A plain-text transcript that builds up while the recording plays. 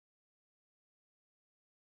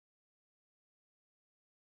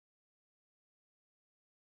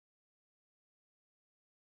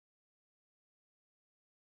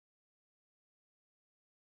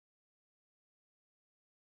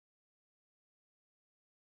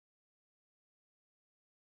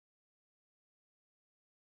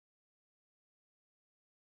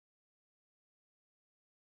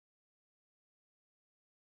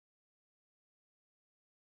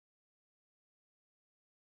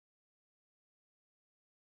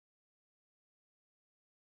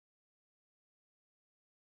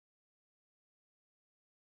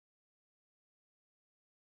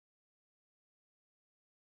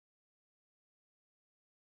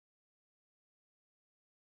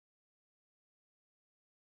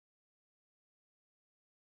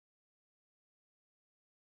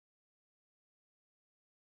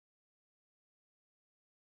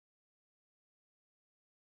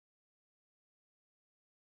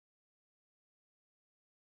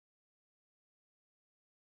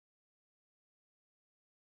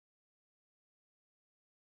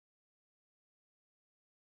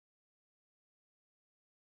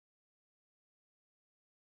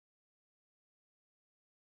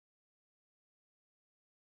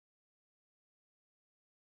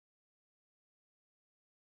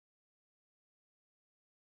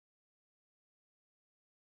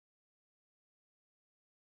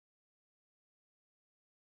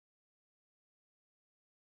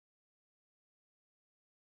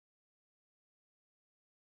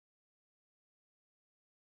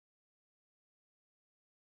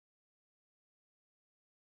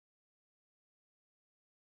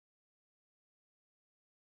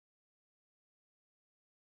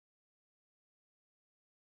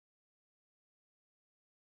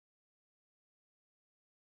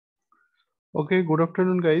Okay, good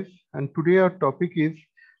afternoon, guys. And today our topic is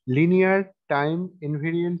linear time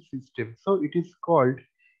invariant system. So it is called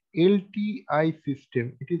LTI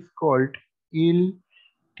system. It is called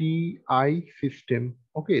LTI system.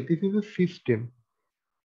 Okay, this is a system.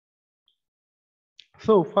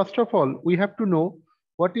 So first of all, we have to know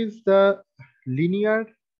what is the linear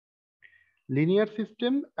linear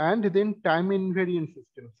system and then time invariant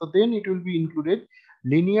system. So then it will be included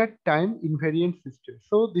linear time invariant system.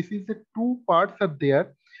 So this is the two parts are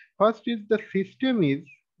there. First is the system is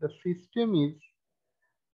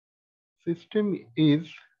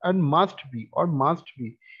and must be.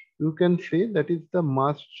 You can say that is the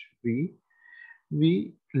must be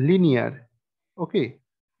linear. Okay.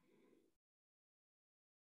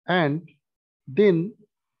 And then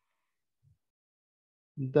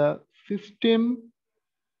the system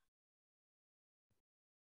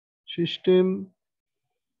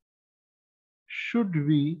should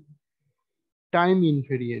be time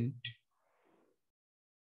invariant.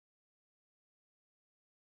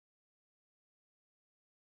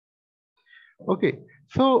 Okay,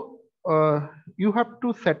 so you have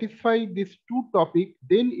to satisfy these two topics,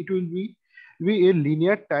 then it will be a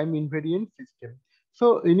linear time invariant system.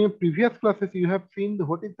 So in your previous classes, you have seen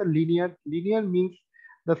what is the linear. Linear means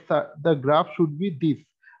the graph should be this.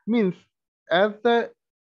 Means as the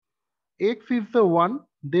x is the one,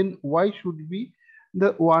 then y should be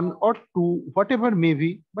the one or two, whatever may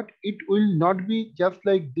be, but it will not be just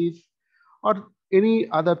like this, or any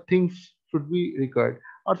other things should be required,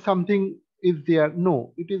 or something is there.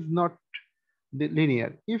 No, it is not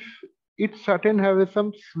linear. If it certain have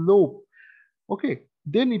some slope, okay,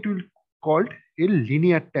 then it will called a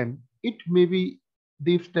linear time. It may be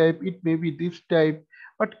this type, it may be this type,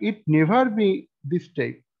 but it never be this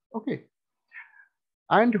type. Okay.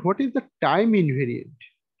 And what is the time invariant?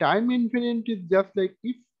 Time invariant is just like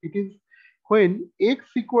if it is when x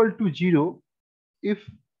equal to 0, if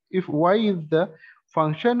y is the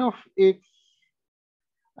function of x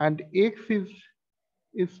and x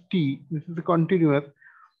is t, this is a continuous,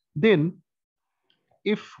 then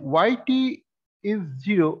if yt is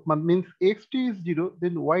 0, means xt is 0,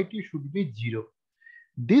 then yt should be 0.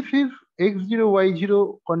 This is x0,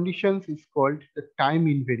 y0 conditions is called the time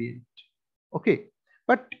invariant. Okay,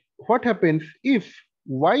 but what happens if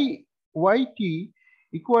yt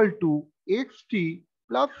equal to xt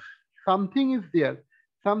plus something is there,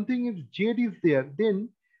 something is z is there, then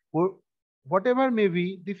whatever may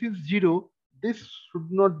be, this is 0, this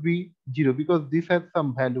should not be 0 because this has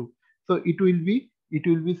some value. So it will be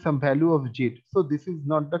some value of z. So this is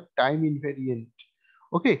not the time invariant.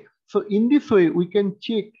 Okay, so in this way we can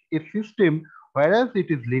check a system whereas it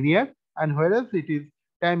is linear and whereas it is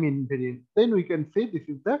time invariant. Then we can say this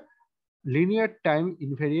is the linear time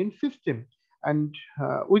invariant system. And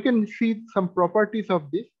we can see some properties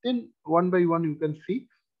of this. Then one by one you can see.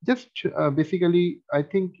 Just basically, I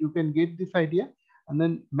think you can get this idea. And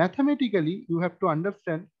then mathematically, you have to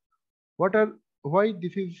understand why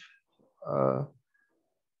this is uh,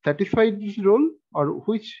 satisfied this role or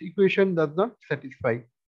which equation does not satisfy.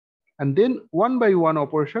 And then one by one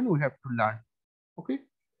operation we have to learn. Okay.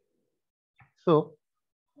 So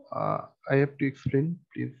I have to explain.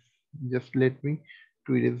 Please just let me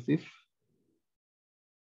to erase this.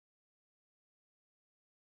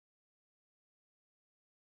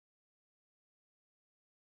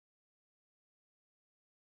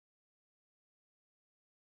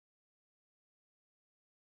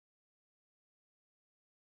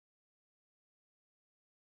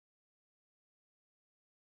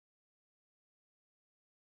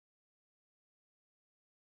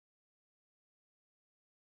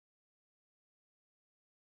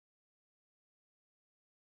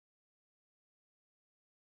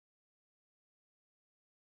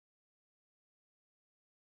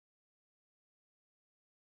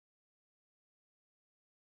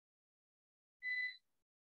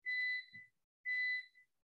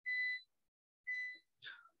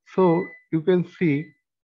 So you can see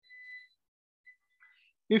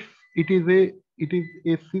if it is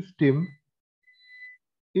a system,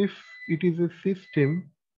 if it is a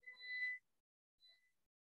system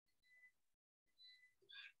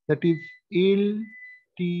that is LTI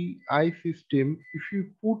system, if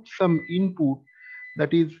you put some input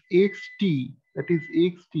that is xt,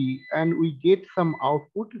 and we get some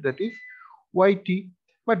output that is yt.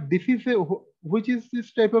 But this is a which is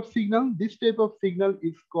this type of signal? This type of signal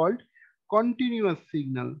is called continuous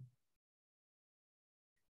signal.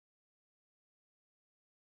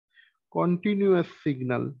 Continuous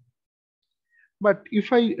signal. But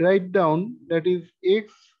if I write down that is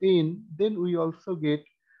xn, then we also get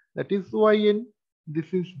that is yn.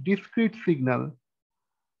 This is discrete signal.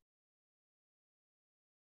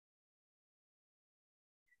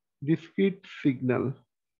 Discrete signal.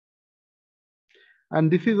 And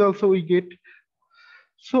this is also we get.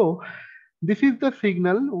 So this is the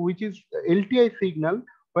signal which is LTI signal,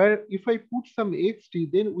 where if I put some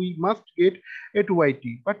xt, then we must get at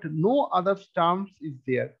yt, but no other terms is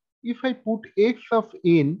there. If I put x of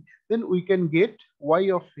n, then we can get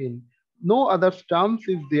y of n. No other terms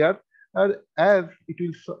is there, as it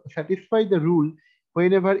will satisfy the rule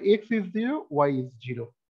whenever x is 0, y is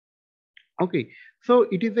 0. Okay, so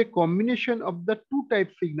it is a combination of the two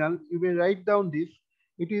type signal. You may write down this.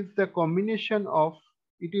 It is the combination of,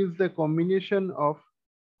 it is the combination of,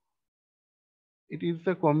 it is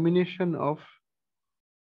the combination of,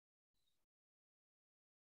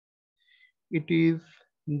 it is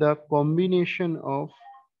the combination of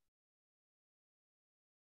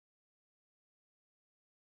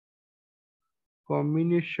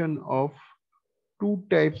two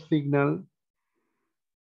type signal,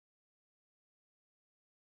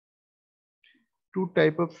 two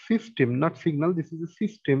type of system, not signal. This is a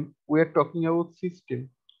system. We are talking about system.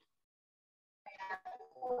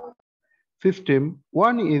 System.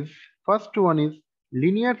 One is, first one is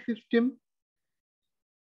linear system.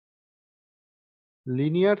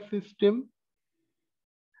 Linear system.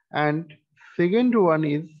 And second one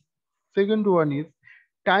is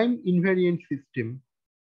time invariant system.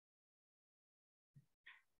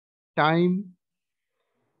 Time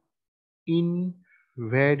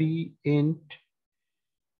invariant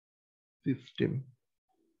system.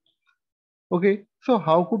 Okay, so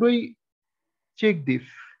how could I check this?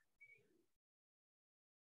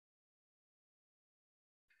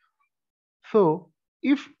 So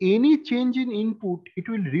if any change in input, it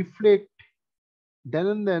will reflect then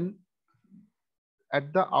and then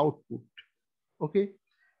at the output. Okay,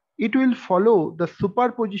 it will follow the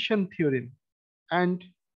superposition theorem, and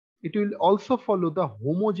it will also follow the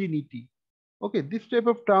homogeneity. Okay, this type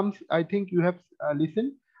of terms I think you have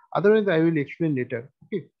listened. Otherwise, I will explain later.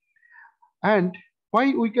 Okay, and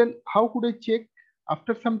why we can, how could I check?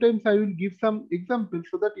 After sometimes I will give some examples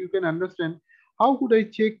so that you can understand how could I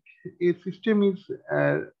check a system is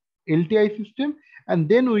LTI system, and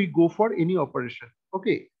then we go for any operation.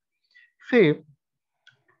 Okay, say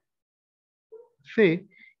say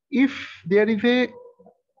if there is a,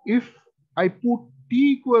 if I put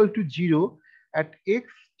t equal to 0 at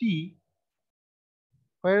xt,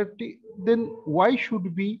 where t, then y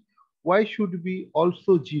should be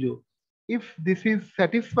also 0. If this is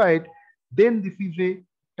satisfied, then this is a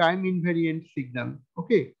time invariant signal.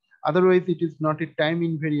 Okay, otherwise it is not a time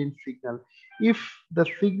invariant signal. If the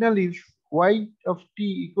signal is y of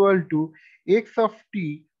t equal to x of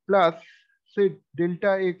t plus, say,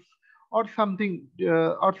 delta x, or something,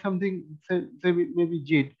 say maybe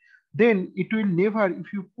z, then it will never,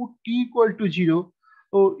 if you put t equal to 0,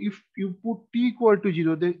 or if you put t equal to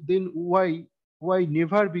 0, then y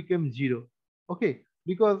never becomes 0. Okay,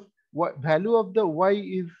 because value of the y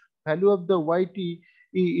is, value of the yt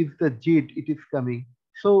is the z, it is coming.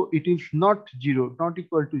 So it is not 0, not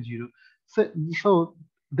equal to 0. So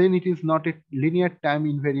then it is not a linear time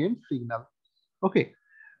invariant signal. Okay,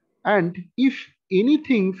 and if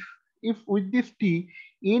anything, if with this t,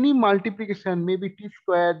 any multiplication, maybe t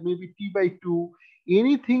squared, maybe t by 2,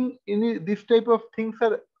 anything, any this type of things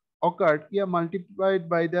are occurred, yeah, multiplied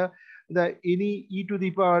by the any e to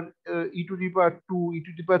the power e to the power 2, e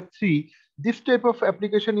to the power 3, this type of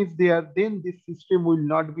application is there, then this system will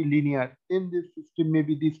not be linear. Then this system may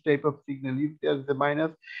be this type of signal. If there is a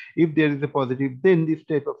minus, if there is a positive, then this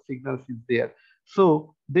type of signals is there.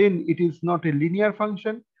 So then it is not a linear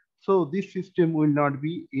function. So this system will not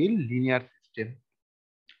be a linear system.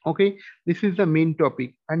 Okay, this is the main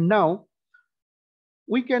topic. And now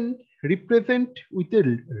we can represent with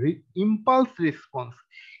a impulse response.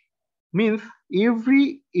 Means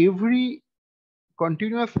every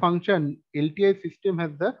continuous function LTI system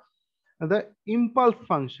has the impulse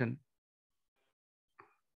function.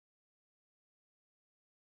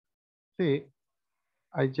 Say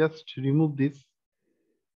I just remove this.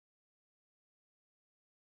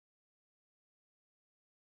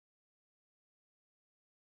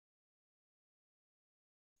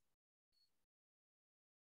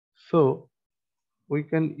 So we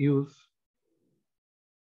can use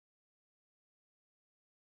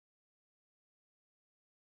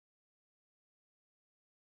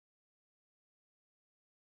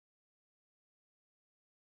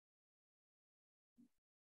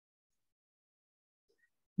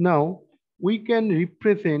now we can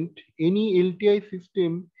represent any LTI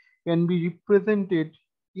system can be represented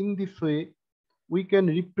in this way. We can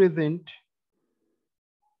represent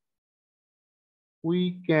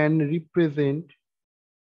we can represent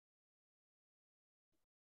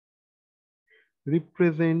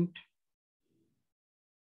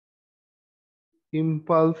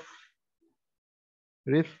impulse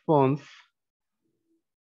response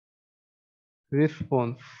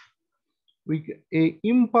we a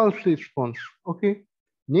impulse response. Okay,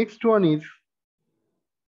 next one is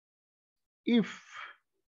if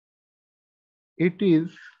it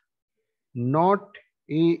is not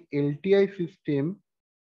a LTI system,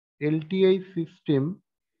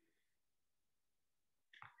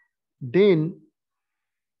 then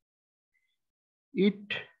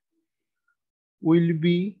it will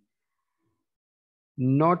be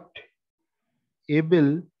not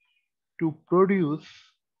able to produce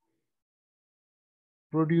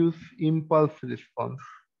impulse response.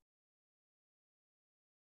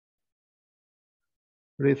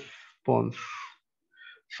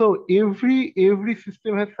 So every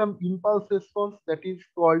system has some impulse response that is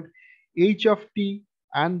called h of t,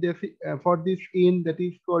 and this, for this n, that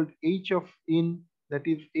is called h of n, that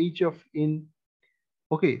is h of n.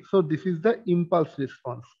 Okay, so this is the impulse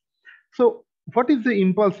response. So what is the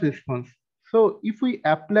impulse response? So if we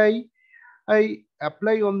apply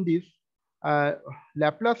on this uh,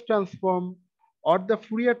 Laplace transform or the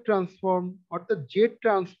Fourier transform or the Z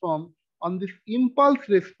transform on this impulse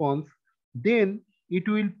response, then it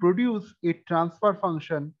will produce a transfer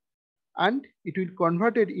function and it will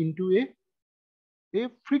convert it into a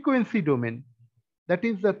frequency domain. That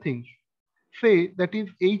is the thing. Say that is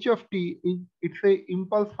h of t, it's a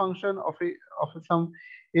impulse function of some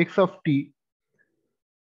x of t.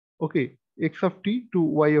 Okay, x of t to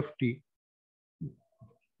y of t.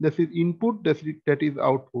 This is input, that is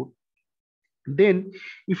output. Then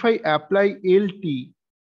if I apply LT,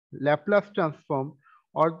 Laplace transform,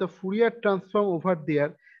 or the Fourier transform over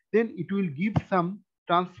there, then it will give some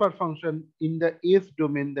transfer function in the S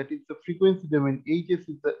domain, that is the frequency domain. HS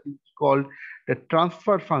is called the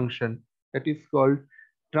transfer function, that is called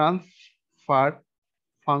transfer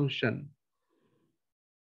function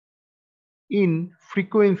in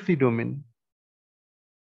frequency domain.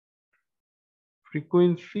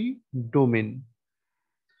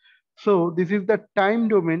 So this is the time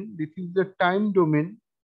domain.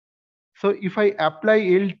 So if I apply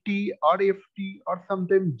LT or FT or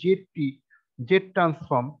sometimes Z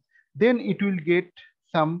transform, then it will get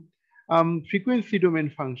some frequency domain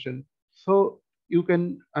function. So you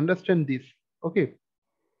can understand this. Okay.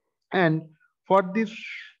 And for this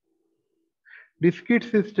discrete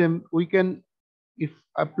system, we can if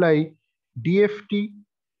apply DFT,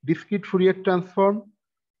 discrete Fourier transform,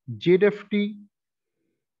 ZFT,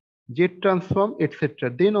 Z transform, etc.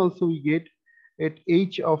 Then also we get at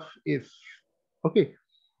H of S. Okay,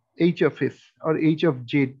 H of S or H of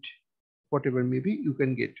Z, whatever maybe you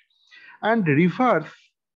can get. And reverse,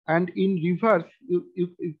 and in reverse,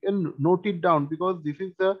 you can note it down because this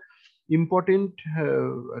is the important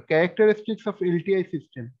characteristics of LTI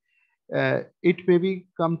system. It may be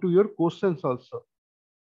come to your questions also.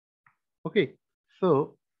 Okay,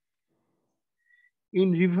 so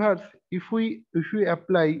in reverse, if we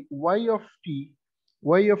apply y of t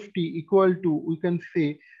equal to, we can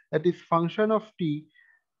say that is function of t,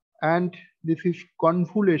 and this is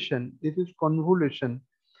convolution.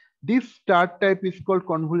 This star type is called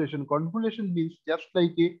convolution. Convolution means just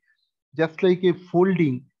like a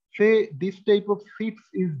folding. Say this type of sheets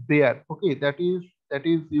is there. Okay, that is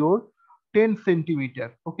your 10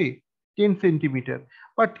 centimeter. Okay, 10 centimeter.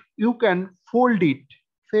 But you can fold it.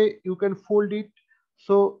 Say you can fold it.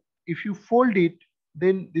 So if you fold it,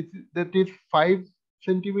 then that is 5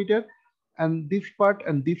 centimeter, and this part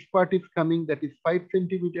is coming, that is 5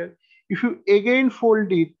 centimeter. If you again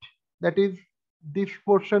fold it, that is this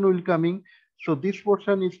portion will coming. So this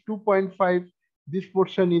portion is 2.5, this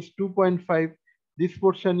portion is 2.5, this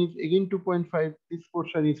portion is again 2.5, this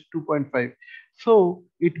portion is 2.5. So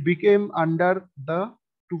it became under the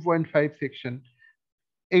 2.5 section.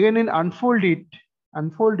 Again in unfold it,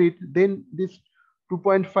 then this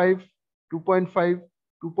 2.5, 2.5,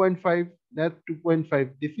 2.5, that 2.5.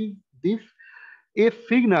 This a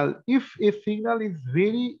signal. If a signal is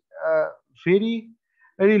very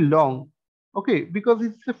long, okay, because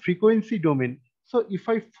it's a frequency domain. So if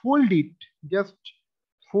I fold it, just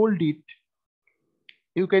fold it,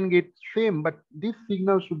 you can get same, but this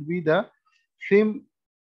signal should be the same.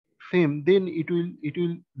 Then it will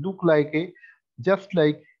look like a just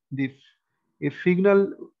like this. A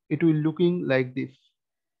signal, it will looking like this.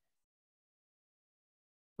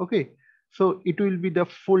 Okay, so it will be the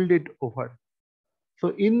folded over.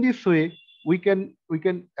 So in this way, we can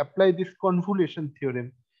apply this convolution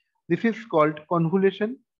theorem. This is called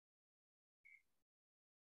convolution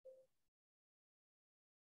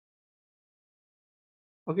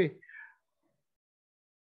Okay,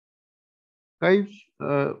 guys,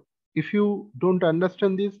 if you don't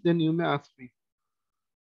understand this, then you may ask me.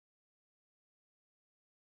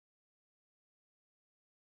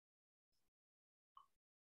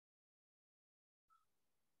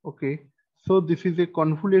 Okay, so this is a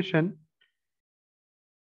convolution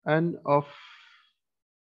and of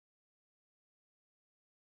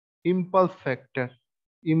impulse factor,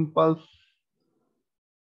 impulse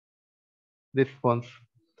response.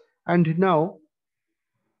 And now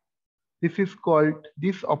this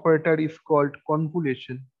operator is called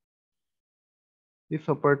convolution. This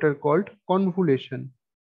operator called convolution.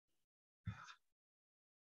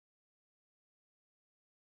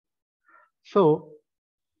 So,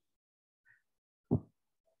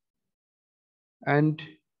 and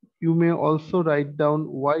you may also write down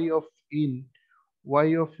y of n,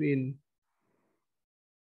 y of n,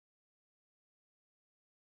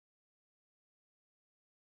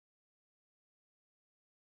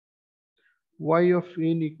 y of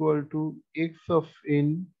n equal to x of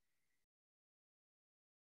n,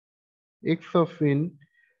 x of n,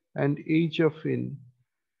 and h of n.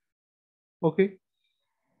 Okay,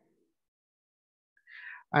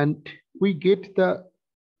 and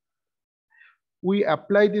we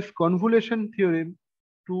apply this convolution theorem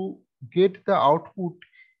to get the output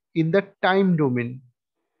in the time domain,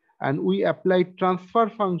 and we apply transfer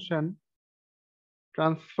function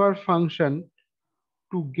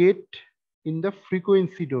to get in the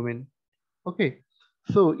frequency domain. Okay,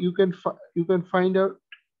 so you can find out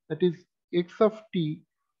that is x of t,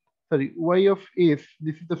 sorry, y of s.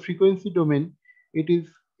 This is the frequency domain. It is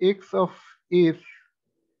x of s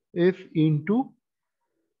into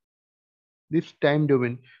this time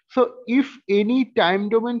domain. So if any time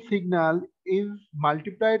domain signal is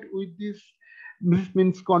multiplied with this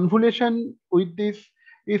means convolution with this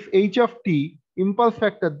is h of t impulse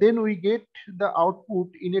factor, then we get the output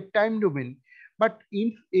in a time domain. But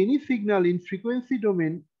in any signal in frequency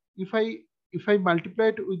domain, if I multiply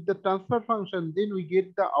it with the transfer function, then we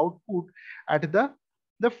get the output at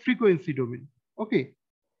the frequency domain. Okay,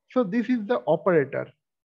 so this is the operator.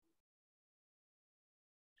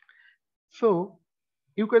 So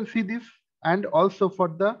you can see this, and also for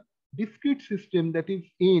the discrete system, that is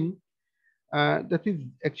n, that is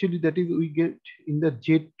we get in the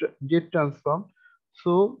z transform.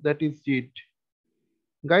 So that is z.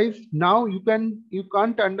 Guys, now you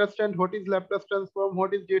can't understand what is Laplace transform,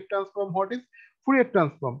 what is z transform, what is Fourier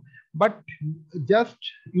transform, but just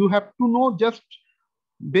you have to know just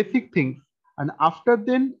basic things, and after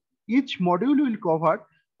then each module will cover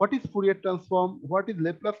what is Fourier transform, what is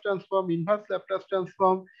Laplace transform, inverse Laplace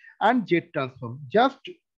transform, and Z transform.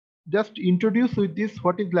 Just introduce with this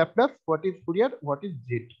what is Laplace, what is Fourier, what is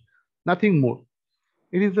Z, nothing more.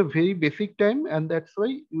 It is a very basic time, and that's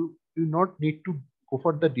why you not need to go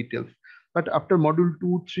for the details. But after module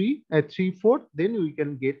 2, 3, 3, 4, then we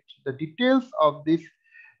can get the details of this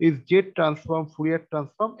is Z transform, Fourier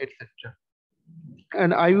transform, etc.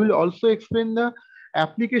 And I will also explain the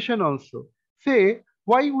application also. Say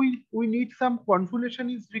why we need some convolution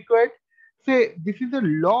is required. Say this is a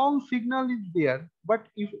long signal is there, but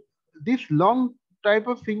if this long type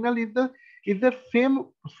of signal is the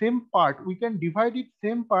same part, we can divide it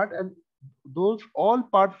same part, and those all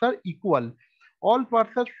parts are equal, all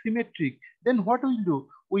parts are symmetric. Then what we'll do?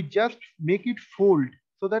 We just make it fold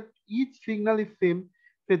so that each signal is same.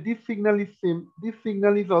 Say this signal is same, this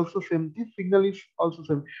signal is also same, this signal is also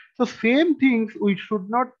same. So same things we should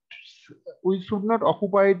not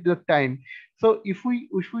occupy the time. So if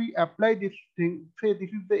we apply this thing, say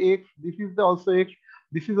this is the x, this is the also x,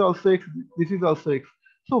 this is also x, this is also x.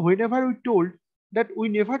 So whenever we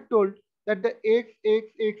never told that the x,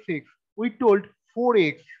 we told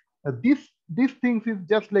 4x. This things is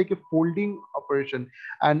just like a folding operation,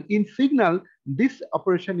 and in signal this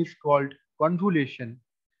operation is called convolution.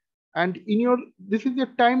 And in your this is your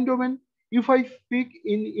time domain. If I speak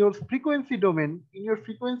in your frequency domain,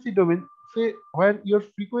 say where your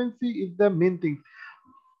frequency is the main thing.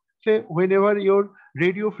 Say whenever your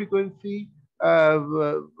radio frequency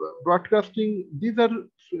broadcasting, these are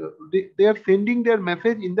they are sending their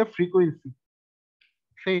message in the frequency.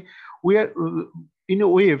 Say we are in a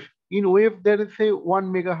wave. In wave there is say 1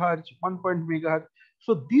 megahertz, 1 megahertz.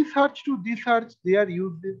 So this hertz to this hertz, they are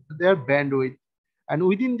using their bandwidth, and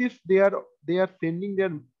within this they are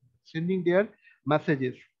sending their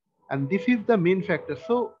messages, and this is the main factor.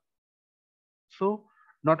 So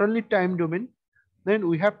not only time domain, then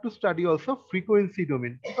we have to study also frequency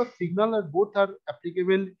domain, because signal are both are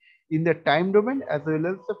applicable in the time domain as well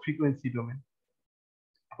as the frequency domain.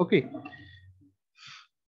 Okay,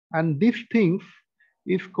 and these things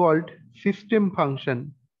is called system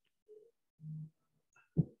function.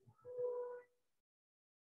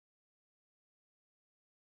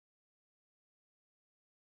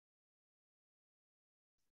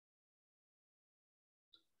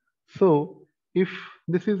 So if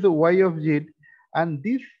this is the y of z, and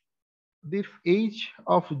this h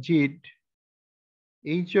of z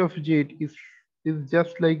is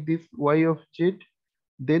just like this y of z,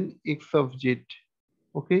 then x of z.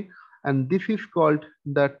 Okay, and this is called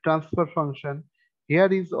the transfer function.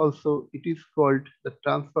 Here is also, it is called the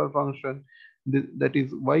transfer function, that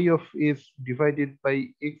is y of s divided by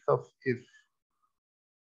x of s.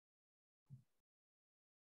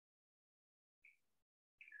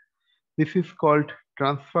 This is called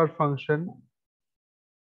transfer function.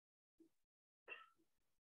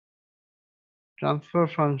 Transfer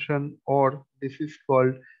function, or this is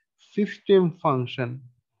called system function.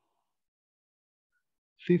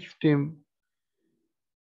 System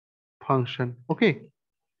function. Okay,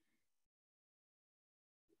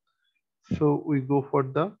 so we go for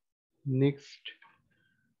the next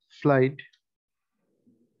slide.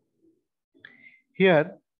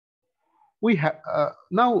 Here we have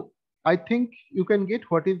now I think you can get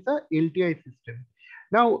what is the LTI system.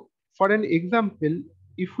 Now for an example,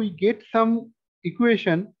 if we get some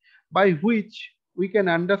equation by which we can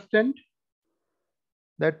understand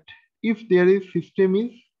that if there is system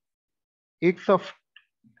is x of,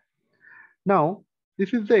 now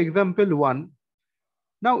this is the example one.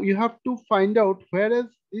 Now you have to find out whereas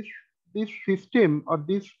this system or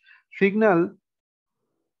this signal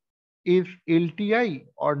is LTI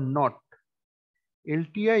or not.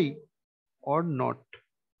 LTI or not.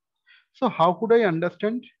 So how could I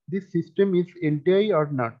understand this system is LTI or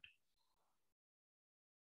not?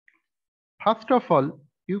 First of all,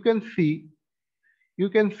 you can see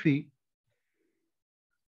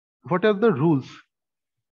what are the rules.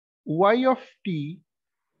 Y of t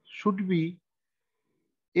should be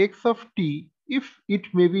x of t if it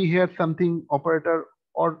may be here something operator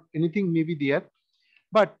or anything may be there,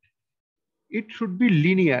 but it should be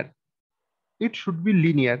linear. It should be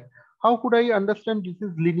linear. How could I understand this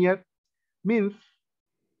is linear? Means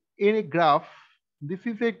in a graph, this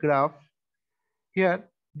is a graph. Here,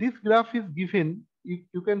 this graph is given.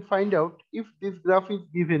 You can find out if this graph is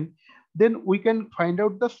given, then we can find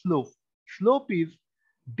out the slope. Slope is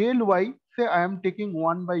del y. Say I am taking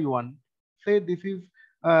one by one. Say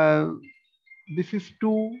uh, this is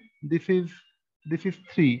two. This is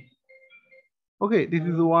three. Okay, this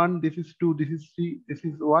is one. This is two. This is three. This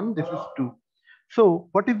is one. This is two. So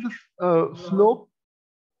what is this slope?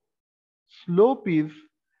 Slope is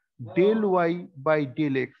del y by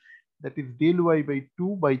del x. That is del y by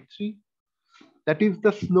 2 by 3. That is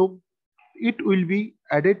the slope. It will be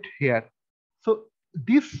added here. So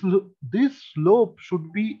this slope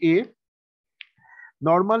should be a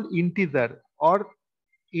normal integer or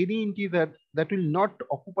any integer that will not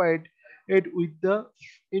occupy it with the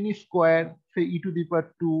any square, say e to the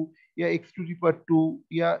power 2, yeah, x to the power 2,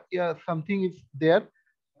 yeah, something is there.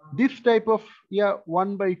 This type of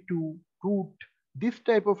 1 by 2 root, this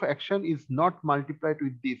type of action is not multiplied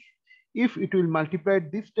with this. If it will multiply,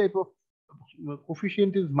 this type of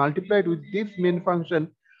coefficient is multiplied with this main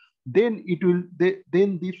function, then it will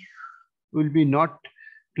then this will be not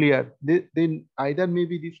clear. Then either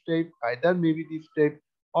maybe this type, either maybe this type,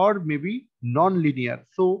 or maybe non-linear.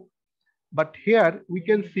 So but here we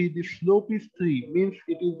can see the slope is 3, means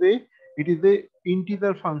it is a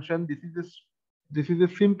integer function. This is a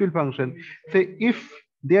simple function. Say if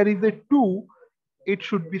there is a 2, it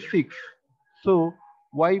should be 6. So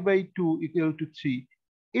y by 2 equal to 3.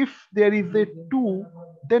 If there is a 2,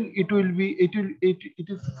 then it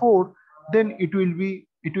is 4, then it will be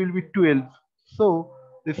 12. So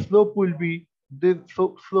the slope will be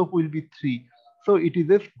slope will be 3. So it is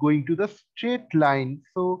just going to the straight line.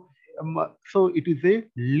 So it is a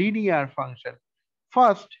linear function.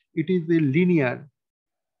 First, it is a linear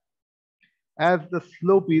as the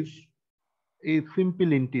slope is a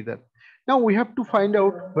simple integer. Now we have to find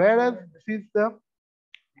out, whereas this is the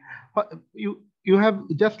you have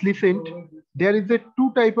just listened, there is a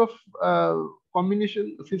two type of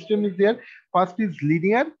combination system is there. First is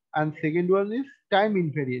linear and second one is time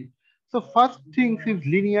invariant. So first things is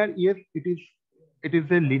linear. Yes, it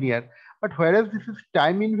is a linear, but whereas this is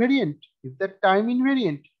time invariant, is that time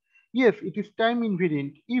invariant? Yes, it is time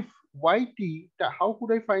invariant. If yt, how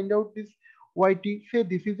could I find out this yt? Say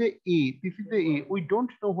this is this is a, we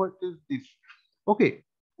don't know what is this. Okay,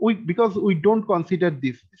 because we don't consider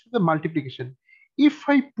this is a multiplication. If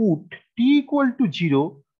I put t equal to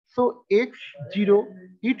 0, so x 0,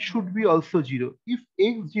 it should be also 0. If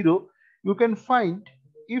x 0, you can find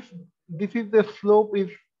if this is the slope is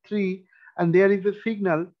 3 and there is a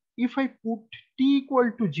signal, if I put t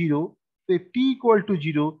equal to 0, say t equal to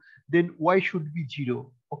 0, then y should be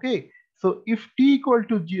 0. Okay. So if t equal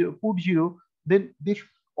to 0, put 0, then this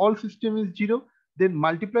all system is 0. Then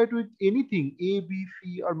multiply it with anything, A, B,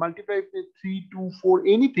 C, or multiply it with 3, 2, 4,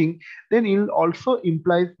 anything, then it also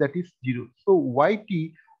implies that is 0. So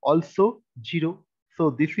yt also 0. So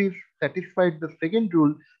this is satisfied the second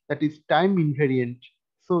rule, that is time invariant.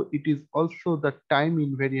 So it is also the time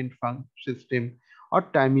invariant system or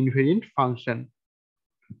time invariant function.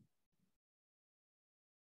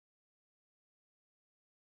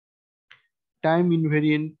 Time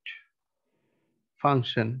invariant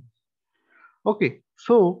function. Okay,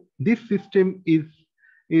 so this system is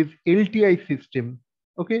LTI system.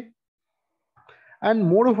 Okay, and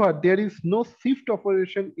moreover there is no shift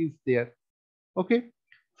operation is there. Okay,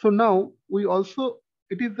 so now we also,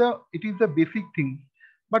 it is the basic thing,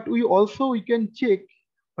 but we can check,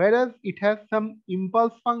 whereas it has some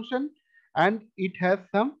impulse function and it has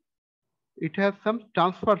some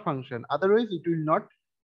transfer function, otherwise it will not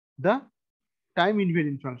the time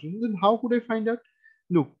invariant function. Then how could I find out?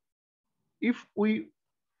 Look, if we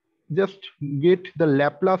just get the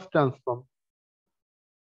Laplace transform,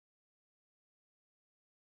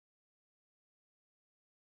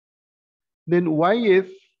 then ys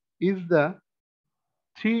is the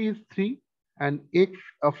 3 is 3 and x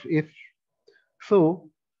of s. So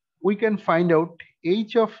we can find out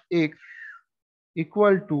h of x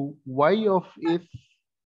equal to y of s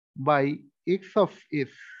by x of s.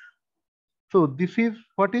 So this is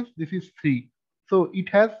what is, this is 3. So it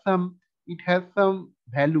has some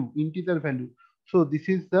value, integer value. So this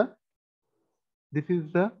is the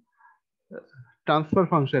transfer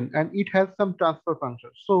function, and it has some transfer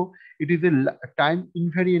function. So it is a time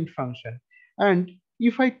invariant function. And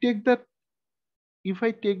if I take the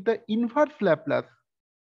inverse Laplace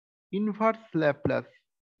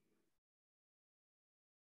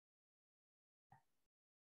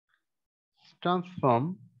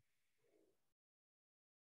transform,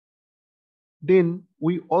 then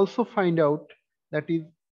we also find out that is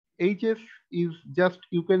hs is just,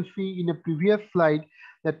 you can see in a previous slide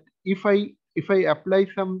that if I apply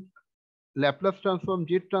some Laplace transform,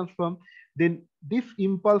 Z transform, then this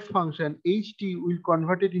impulse function ht will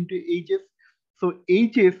convert it into hs. So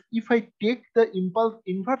hs, if I take the impulse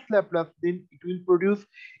inverse Laplace, then it will produce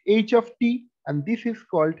h of t, and this is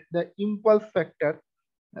called the impulse factor,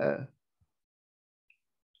 uh,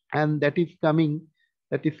 and that is coming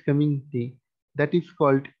t, that is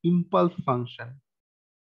called impulse function.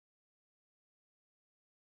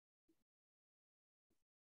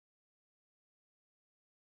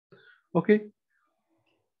 Okay,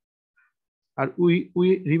 and we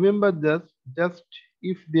remember just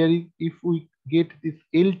if there is, if we get this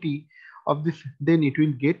lt of this, then it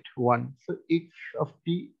will get 1. So x of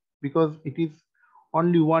t, because it is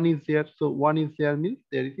only one is there, so one is there means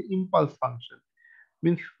there is an impulse function,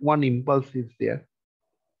 means one impulse is there.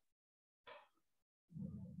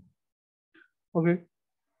 Okay,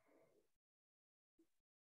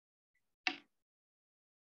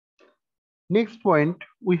 next point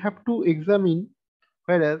we have to examine,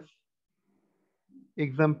 whereas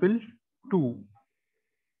example 2,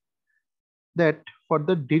 that for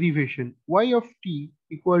the derivation y of t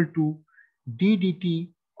equal to d dt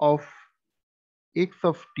of x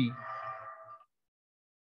of t.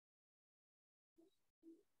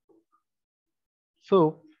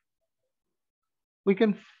 So we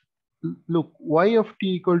can look y of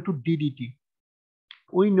t equal to d dt.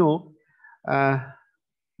 We know, uh,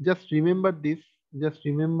 just remember this, just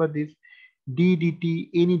remember this, d dt,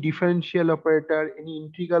 any differential operator, any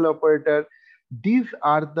integral operator, these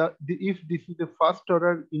are if this is the first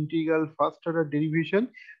order integral, first order derivation,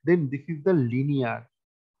 then this is the linear.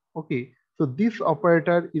 Okay, so this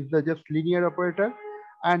operator is the just linear operator,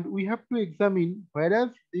 and we have to examine, whereas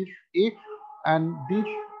this x and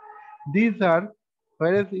these are,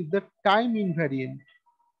 whereas is the time invariant,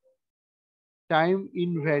 time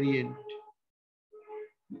invariant,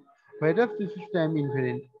 whereas this is time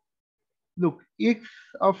invariant. Look, x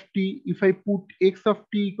of t, if I put x of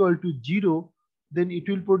t equal to 0, then it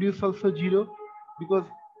will produce also 0, because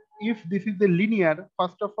if this is the linear,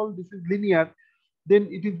 first of all, this is linear, then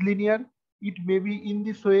it is linear. It may be in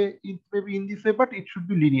this way, it may be in this way, but it should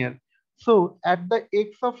be linear. So at the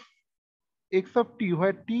x of t,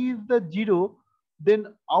 where t is the 0, then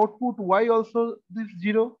output y also this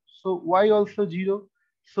 0. So y also 0.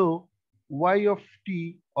 So y of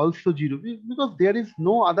t also 0, because there is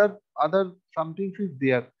no other something is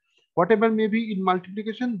there. Whatever may be in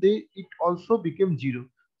multiplication, it also became 0.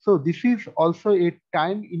 So this is also a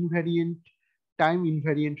time invariant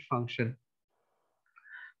function.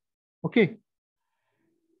 Okay.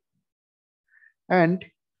 And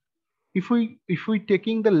if we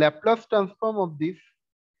taking the Laplace transform of this,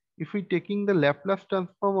 if we taking the Laplace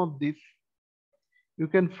transform of this, you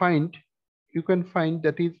can find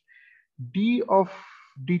that is d of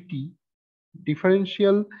dt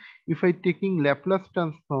differential. If I taking Laplace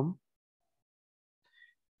transform,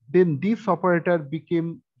 then this operator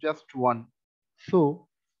became just 1. So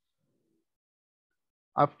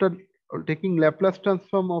after taking Laplace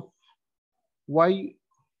transform of y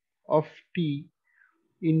of t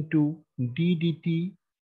into d dt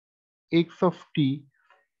x of t,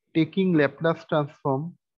 taking Laplace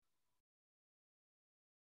transform,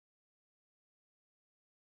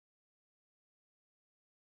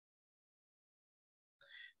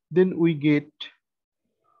 then we get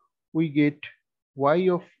y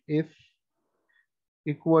of s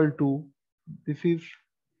equal to, this is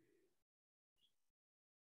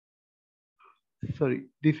sorry,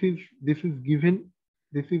 this is given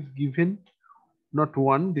not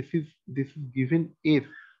 1, this is given s,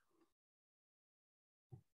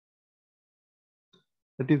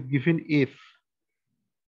 that is given s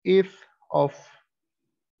of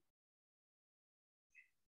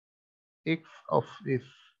x of s.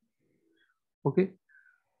 Okay,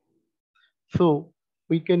 so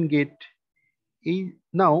we can get a,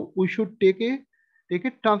 now we should take a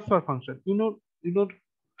transfer function.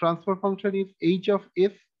 Transfer function is h of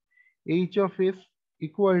s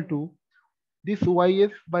equal to this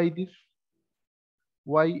ys by this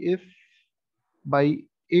ys by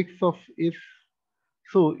x of s.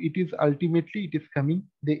 So it is ultimately it is coming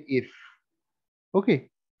the s. Okay,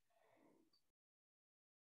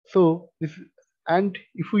 so this, and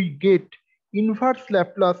if we get inverse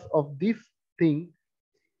Laplace of this thing,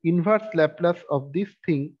 if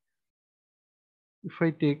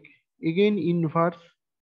I take again inverse,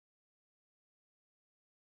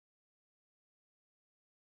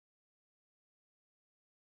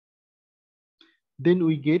 then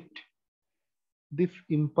we get this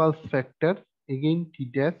impulse factor, again t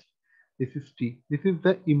dash, this is t, this is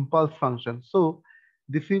the impulse function. So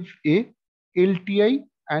this is a LTI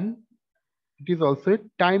and it is also a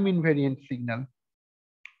time invariant signal.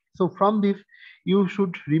 So from this you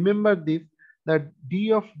should remember this, that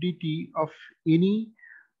d of dt of any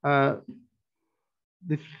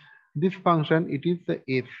this function, it is the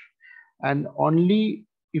f, and only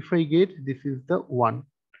if I get this is the 1.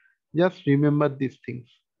 Just remember these things.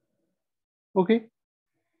 Okay,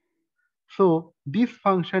 so this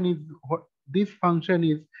function is what, this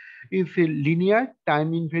function is a linear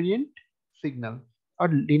time invariant signal or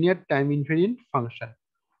linear time invariant function.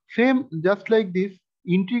 Same, just like this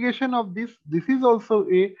integration of this is also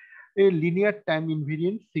a linear time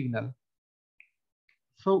invariant signal.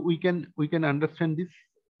 So we can understand this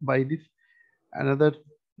by this another.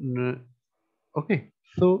 Okay,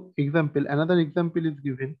 so example, another example is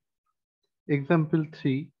given, example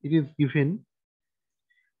 3, it is given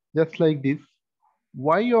just like this,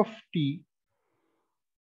 y of t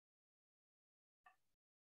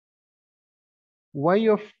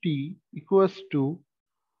equals to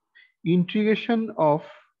integration of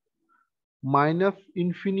minus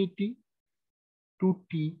infinity to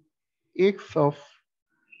t x of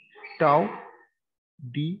tau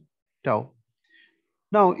d tau.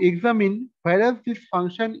 Now examine, whereas this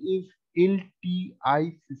function is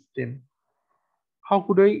LTI system, how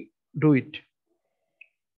could I do it?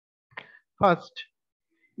 First,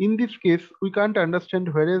 in this case, we can't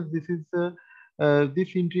understand whereas this is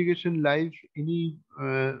this integration lies any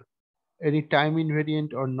time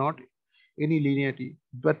invariant or not, any linearity.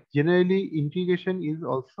 But generally, integration is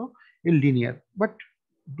also a linear. But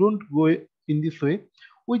don't go in this way.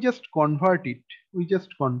 We just convert it.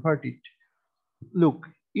 Look,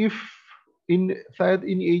 if in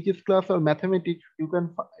HS class or mathematics,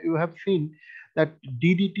 you have seen that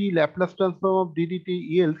DDT Laplace transform of DDT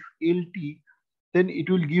yields LT, then it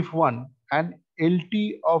will give 1, and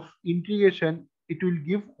LT of integration it will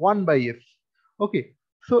give 1 by s. Okay,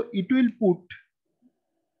 so it will put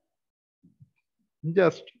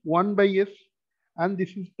just 1 by s, and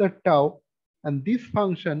this is the tau, and this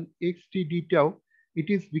function xt d tau, it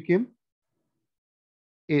is became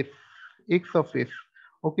s, x of s.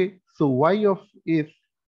 Okay, so y of s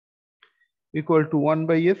equal to 1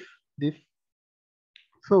 by s, this.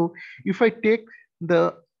 So if I take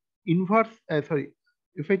the inverse,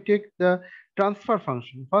 if I take the transfer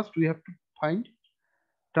function, first we have to find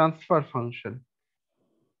transfer function,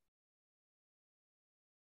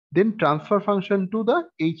 then transfer function to the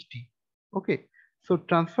ht. Okay, so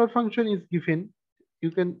transfer function is given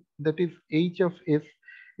you can, that is h of s,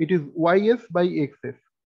 it is ys by xs,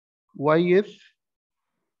 ys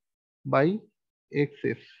by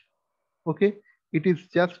xs. Okay, it is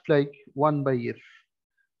just like 1 by s.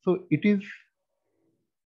 So it is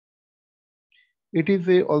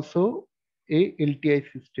a also a LTI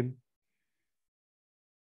system.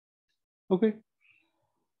 Okay,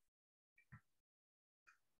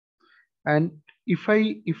 and if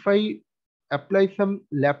I apply some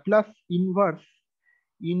Laplace inverse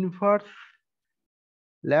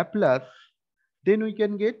Laplace, then we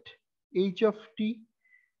can get h of t,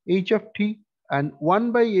 and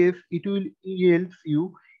 1 by s, it will yields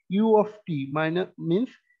you u of t minus, means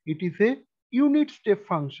it is a unit step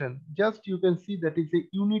function. Just you can see that is a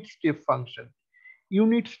unit step function,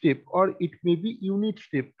 unit step, or it may be unit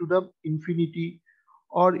step to the infinity,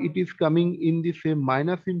 or it is coming in the same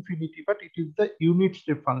minus infinity, but it is the unit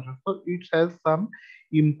step function. So it has some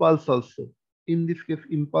impulse also, in this case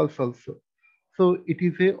impulse also. So it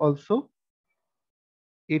is a also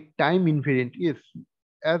a time invariant, yes,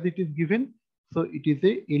 as it is given. So it is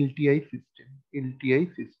a LTI system, LTI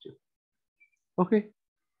system. Okay,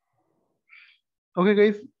 okay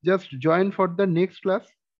guys, just join for the next class,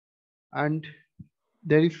 and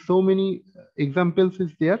there is so many examples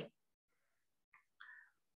is there,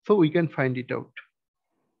 so we can find it out.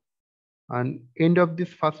 And end of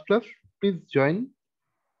this first class, please join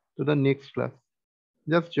to the next class.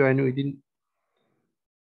 Just join within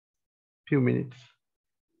few minutes.